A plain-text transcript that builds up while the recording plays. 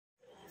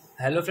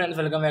Hello friends,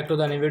 welcome back to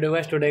the new video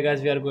guys. Today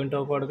guys we are going to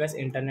talk about guys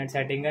internet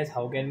setting guys.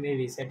 How can we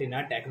reset in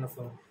our techno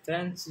phone?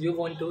 Friends, you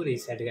want to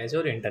reset guys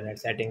your internet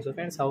setting. So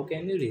friends, how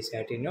can you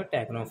reset in your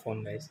techno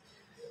phone guys?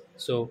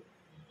 So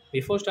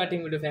before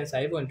starting video friends,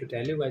 I want to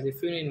tell you guys,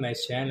 if you're in my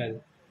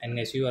channel and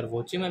guys you are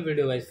watching my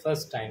video guys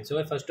first time,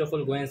 so first of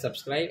all go and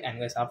subscribe,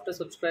 and guys after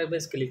subscribe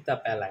guys click the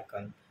bell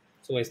icon.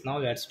 So guys now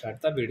let's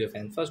start the video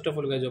friends. First of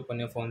all guys open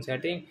your phone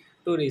setting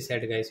to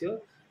reset guys your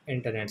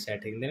internet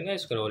setting. Then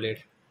guys scroll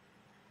it.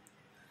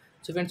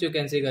 So friends, you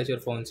can see guys your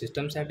phone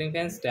system setting,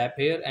 friends, tap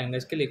here and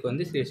guys click on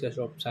this reset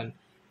option.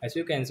 As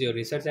you can see your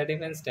reset setting,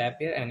 friends, tap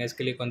here and guys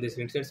click on this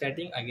reset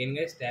setting. Again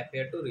guys tap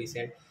here to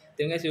reset.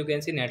 Then guys you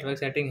can see network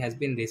setting has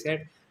been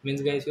reset,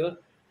 means guys your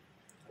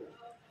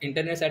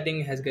internet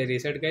setting has get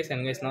reset guys,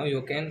 and guys now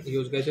you can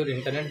use guys your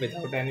internet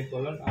without any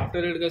problem.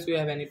 After it guys you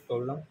have any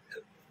problem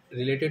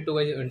related to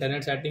guys your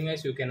internet setting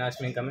guys, you can ask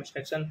me in comment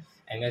section.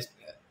 And guys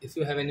if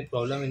you have any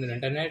problem in the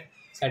internet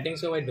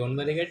settings, so I don't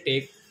worry guys,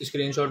 take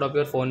screenshot of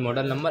your phone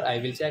model number, I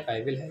will check,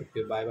 I will help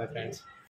you. Bye bye friends.